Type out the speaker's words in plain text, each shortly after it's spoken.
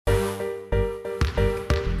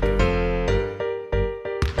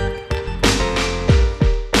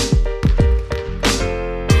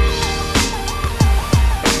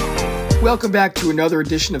Welcome back to another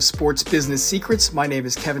edition of Sports Business Secrets. My name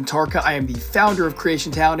is Kevin Tarka. I am the founder of Creation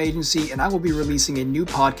Talent Agency, and I will be releasing a new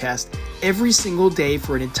podcast every single day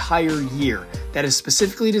for an entire year that is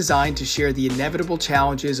specifically designed to share the inevitable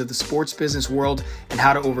challenges of the sports business world and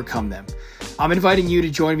how to overcome them. I'm inviting you to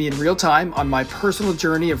join me in real time on my personal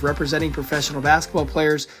journey of representing professional basketball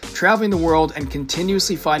players, traveling the world, and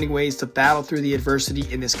continuously finding ways to battle through the adversity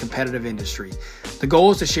in this competitive industry. The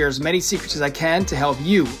goal is to share as many secrets as I can to help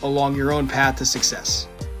you along your own path to success.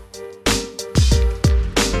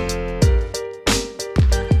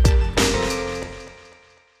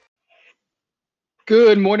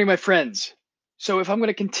 Good morning, my friends. So if I'm going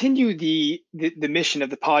to continue the mission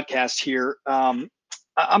of the podcast here,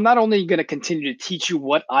 I'm not only going to continue to teach you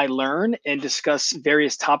what I learn and discuss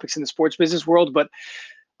various topics in the sports business world, but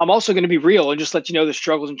I'm also going to be real and just let you know the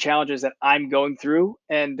struggles and challenges that I'm going through.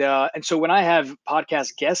 And so when I have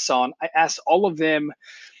podcast guests on, I ask all of them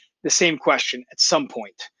the same question at some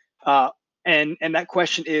point. And that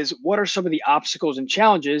question is, what are some of the obstacles and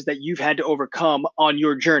challenges that you've had to overcome on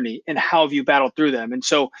your journey, and how have you battled through them? And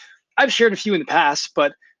so I've shared a few in the past,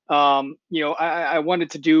 but I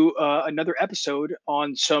wanted to do another episode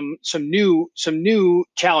on some new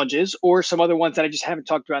challenges, or some other ones that I just haven't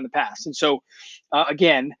talked about in the past. And so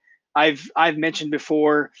again, I've mentioned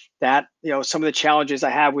before that some of the challenges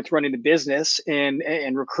I have with running the business and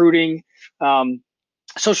recruiting,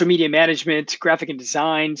 social media management, graphic and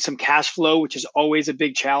design, some cash flow, which is always a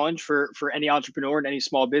big challenge for any entrepreneur and any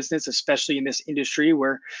small business, especially in this industry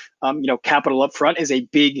where capital upfront is a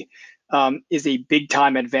big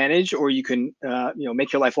time advantage, or you can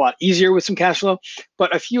make your life a lot easier with some cash flow.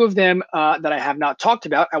 But a few of them that I have not talked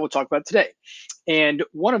about, I will talk about today. And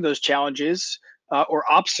one of those challenges or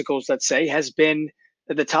obstacles, let's say, has been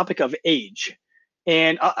the topic of age.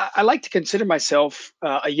 And I like to consider myself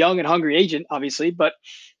a young and hungry agent, obviously, but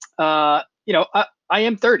I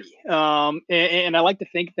am 30, and I like to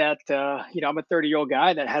think that I'm a 30-year-old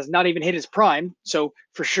guy that has not even hit his prime. So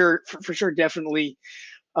for sure, definitely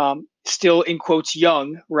still in quotes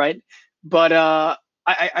young, right? But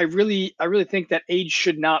I really think that age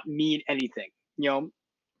should not mean anything.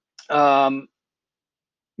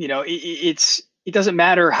 It doesn't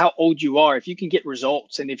matter how old you are if you can get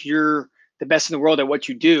results, and if you're the best in the world at what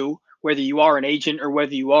you do, whether you are an agent or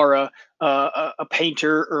whether you are a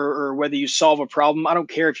painter, or whether you solve a problem. I don't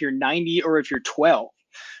care if you're 90 or if you're 12.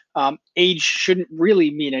 Age shouldn't really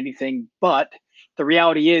mean anything, but the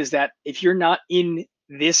reality is that if you're not in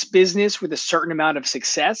this business with a certain amount of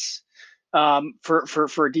success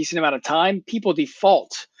for a decent amount of time, people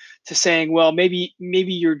default to saying, well, maybe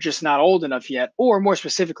you're just not old enough yet. Or more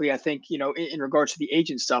specifically, I think, in regards to the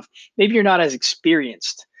agent stuff, maybe you're not as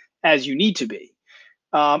experienced as you need to be.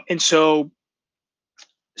 And so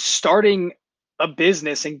starting a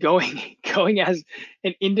business and going as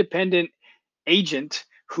an independent agent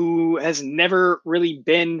who has never really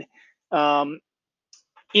been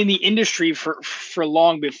in the industry for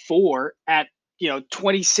long before, at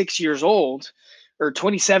 26 years old or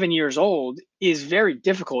 27 years old, is very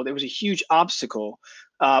difficult. It was a huge obstacle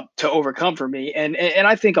to overcome for me, and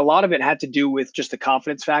I think a lot of it had to do with just the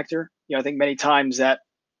confidence factor. I think many times that,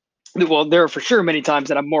 well, there are for sure many times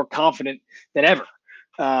that I'm more confident than ever,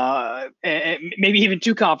 and maybe even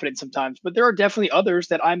too confident sometimes. But there are definitely others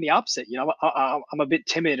that I'm the opposite. I'm a bit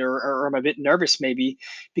timid, or I'm a bit nervous, maybe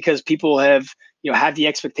because people have had the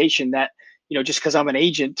expectation that just because I'm an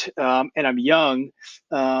agent and I'm young,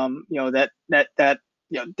 that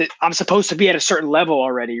I'm supposed to be at a certain level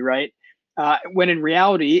already, right? When in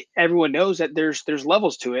reality, everyone knows that there's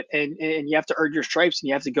levels to it, and you have to earn your stripes, and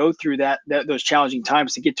you have to go through those challenging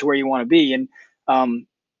times to get to where you want to be. And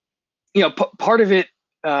part of it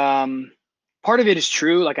is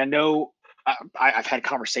true. Like, I know I've had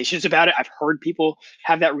conversations about it. I've heard people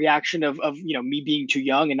have that reaction of me being too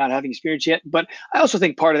young and not having experience yet. But I also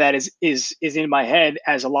think part of that is in my head,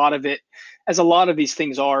 as a lot of these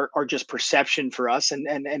things are just perception for us, and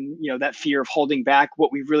that fear of holding back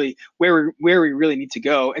what we really where we really need to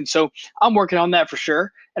go. And so I'm working on that for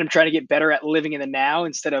sure, and I'm trying to get better at living in the now,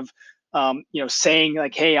 instead of saying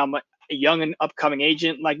like, hey, I'm a young and upcoming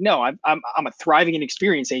agent. Like, no, I'm a thriving and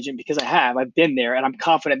experienced agent, because I've been there, and I'm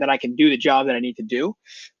confident that I can do the job that I need to do.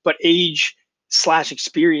 But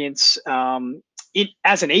age/experience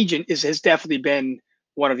as an agent has definitely been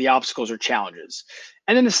one of the obstacles or challenges.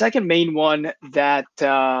 And then the second main one that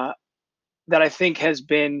I think has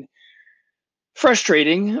been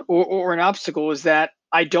frustrating, or an obstacle, is that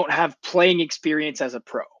I don't have playing experience as a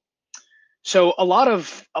pro. So a lot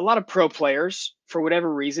of pro players, for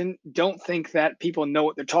whatever reason, don't think that people know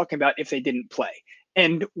what they're talking about if they didn't play.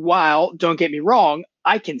 And while, don't get me wrong,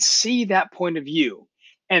 I can see that point of view,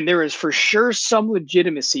 and there is for sure some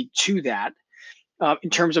legitimacy to that, in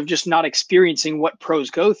terms of just not experiencing what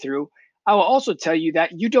pros go through. I will also tell you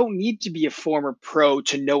that you don't need to be a former pro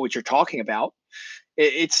to know what you're talking about.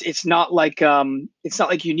 It's not like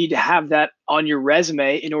you need to have that on your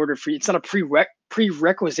resume in order for you. It's not a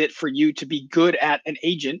prerequisite for you to be good at an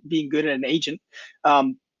agent, being good at an agent.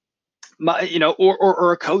 Um,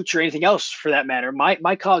 or a coach or anything else for that matter.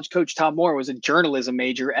 My college coach Tom Moore was a journalism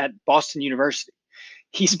major at Boston University.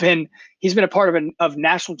 He's been he's been a part of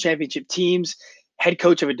national championship teams, head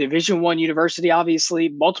coach of a Division I university, obviously,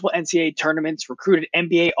 multiple NCAA tournaments, recruited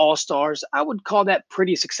NBA All Stars. I would call that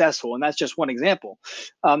pretty successful, and that's just one example.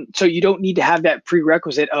 So you don't need to have that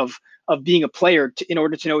prerequisite of being a player in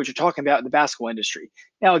order to know what you're talking about in the basketball industry.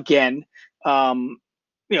 Now, again, um,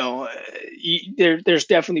 there's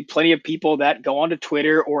definitely plenty of people that go onto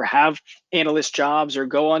Twitter or have analyst jobs or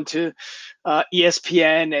go onto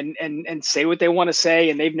ESPN and say what they want to say,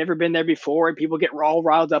 and they've never been there before, and people get all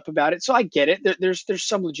riled up about it. So I get it. There's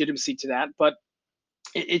some legitimacy to that, but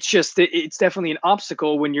it's just it's definitely an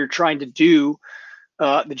obstacle when you're trying to do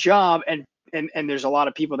the job, and there's a lot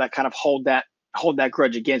of people that kind of hold that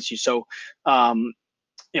grudge against you. So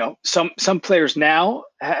some players now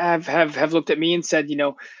have looked at me and said,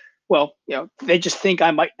 well, they just think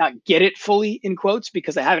I might not get it fully in quotes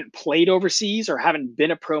because I haven't played overseas or haven't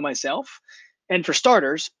been a pro myself. And for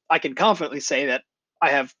starters, I can confidently say that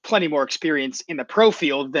I have plenty more experience in the pro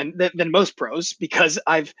field than most pros because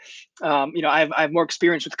I have more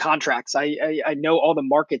experience with contracts. I know all the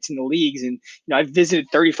markets in the leagues, and I've visited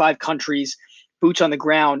 35 countries, boots on the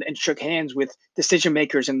ground, and shook hands with decision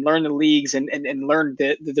makers and learned the leagues and learned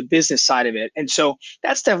the business side of it. And so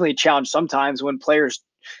that's definitely a challenge sometimes when players,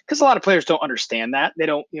 because a lot of players don't understand that. They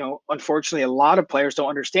don't, unfortunately, a lot of players don't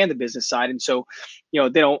understand the business side, and so, they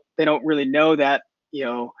don't really know that,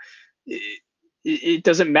 it, it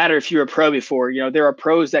doesn't matter if you're a pro before. There are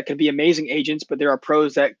pros that could be amazing agents, but there are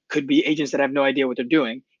pros that could be agents that have no idea what they're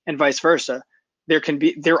doing, and vice versa.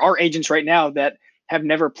 There are agents right now that have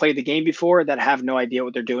never played the game before that have no idea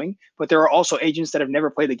what they're doing, but there are also agents that have never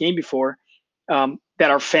played the game before, that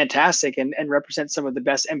are fantastic and represent some of the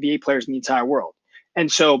best NBA players in the entire world. And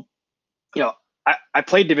so, I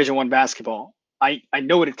played Division I basketball. I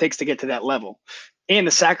know what it takes to get to that level, and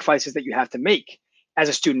the sacrifices that you have to make as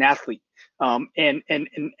a student athlete, and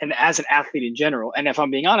as an athlete in general. And if I'm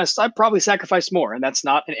being honest, I probably sacrificed more, and that's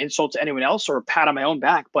not an insult to anyone else or a pat on my own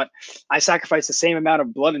back, but I sacrificed the same amount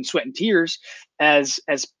of blood and sweat and tears as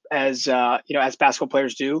basketball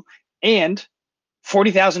players do, and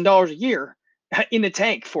 $40,000 a year in the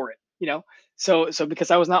tank for it. So because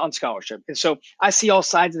I was not on scholarship, and so I see all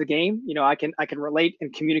sides of the game. I can relate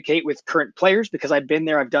and communicate with current players because I've been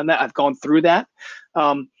there, I've done that, I've gone through that,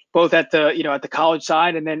 both at the college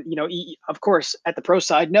side, and then of course at the pro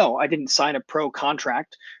side. No, I didn't sign a pro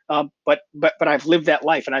contract, but I've lived that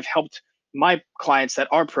life, and I've helped my clients that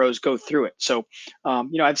are pros go through it. So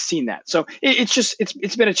I've seen that. So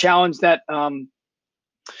it's been a challenge that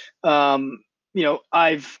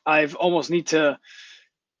I've almost need to.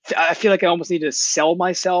 I feel like I almost need to sell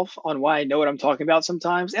myself on why I know what I'm talking about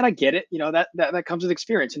sometimes, and I get it. That comes with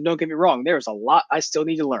experience. And don't get me wrong, there's a lot I still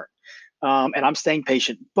need to learn, and I'm staying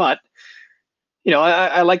patient. But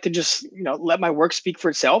I like to just let my work speak for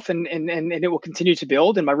itself, and it will continue to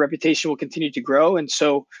build, and my reputation will continue to grow. And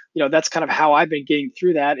so that's kind of how I've been getting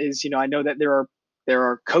through that. Is I know that there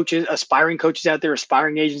are coaches, aspiring coaches out there,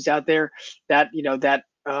 aspiring agents out there that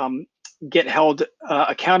get held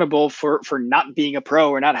accountable for not being a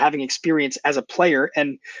pro or not having experience as a player.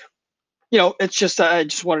 And it's just I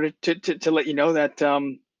just wanted to let you know that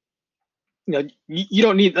you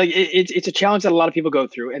don't need, like, it's a challenge that a lot of people go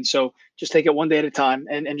through, and so just take it one day at a time,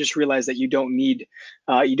 and just realize that you don't need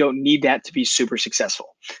that to be super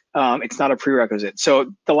successful. It's not a prerequisite.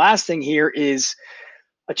 So the last thing here is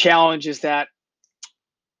a challenge is that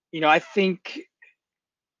I think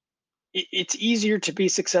it's easier to be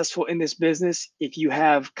successful in this business if you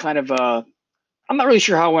have kind of a, I'm not really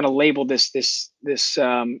sure how I want to label this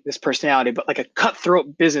personality, but like a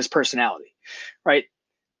cutthroat business personality, right?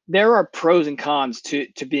 There are pros and cons to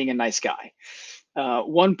being a nice guy.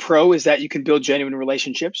 One pro is that you can build genuine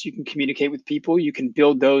relationships. You can communicate with people. You can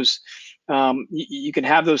build those. You can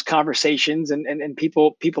have those conversations, and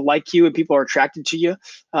people like you, and people are attracted to you.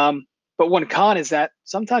 But one con is that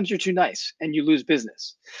sometimes you're too nice and you lose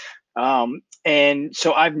business. And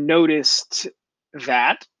so I've noticed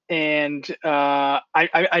that, and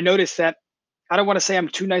I noticed that. I don't want to say I'm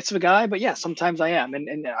too nice of a guy, but yeah, sometimes I am,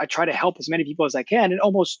 and I try to help as many people as I can, and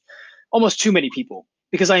almost too many people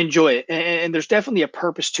because I enjoy it, and there's definitely a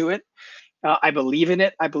purpose to it. I believe in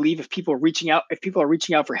it. I believe if people are reaching out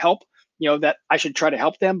for help, that I should try to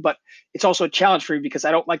help them. But it's also a challenge for me because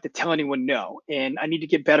I don't like to tell anyone no, and I need to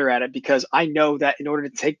get better at it because I know that in order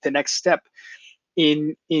to take the next step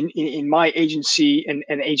in my agency and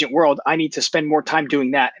agent world, I need to spend more time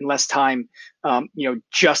doing that and less time,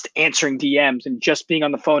 just answering DMs and just being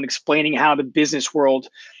on the phone explaining how the business world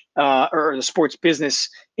or the sports business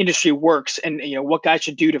industry works, and what guys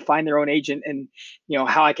should do to find their own agent, and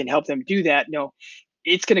how I can help them do that.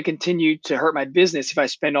 It's going to continue to hurt my business if I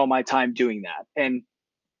spend all my time doing that, and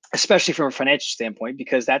especially from a financial standpoint,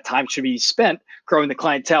 because that time should be spent growing the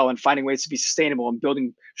clientele and finding ways to be sustainable and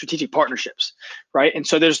building strategic partnerships, right? And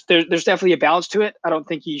so there's definitely a balance to it. I don't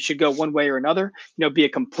think you should go one way or another. Be a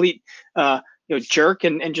complete jerk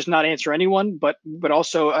and just not answer anyone, but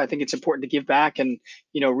also I think it's important to give back and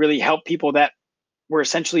really help people that were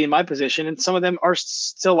essentially in my position, and some of them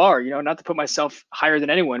still are, not to put myself higher than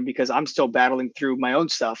anyone because I'm still battling through my own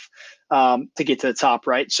stuff to get to the top,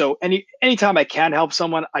 right? So anytime I can help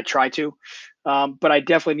someone, I try to, but I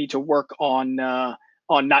definitely need to work on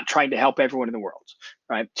not trying to help everyone in the world,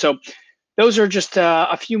 right? So those are just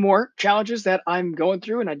a few more challenges that I'm going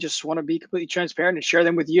through, and I just want to be completely transparent and share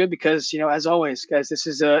them with you because, as always, guys, this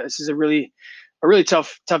is a really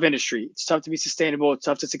tough industry. It's tough to be sustainable. It's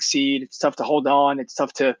tough to succeed. It's tough to hold on. It's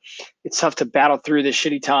tough to battle through the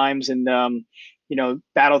shitty times and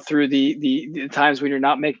battle through the times when you're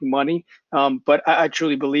not making money. But I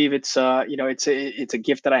truly believe it's it's a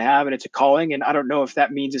gift that I have, and it's a calling. And I don't know if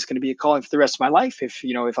that means it's going to be a calling for the rest of my life. If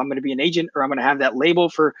if I'm going to be an agent, or I'm going to have that label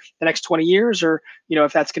for the next 20 years, or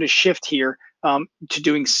if that's going to shift here to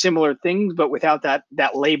doing similar things, but without that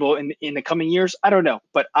label in the coming years. I don't know.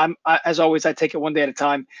 But as always, I take it one day at a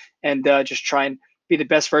time, and just try and be the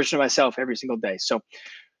best version of myself every single day. So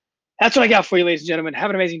that's what I got for you, ladies and gentlemen. Have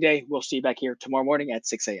an amazing day. We'll see you back here tomorrow morning at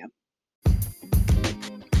 6 a.m.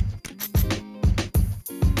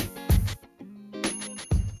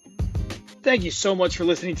 Thank you so much for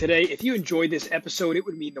listening today. If you enjoyed this episode, it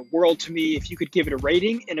would mean the world to me if you could give it a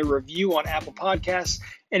rating and a review on Apple Podcasts.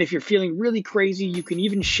 And if you're feeling really crazy, you can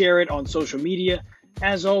even share it on social media.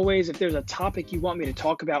 As always, if there's a topic you want me to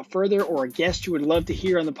talk about further or a guest you would love to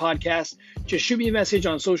hear on the podcast, just shoot me a message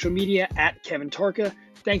on social media at Kevin Tarka.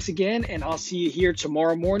 Thanks again, and I'll see you here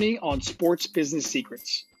tomorrow morning on Sports Business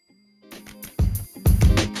Secrets.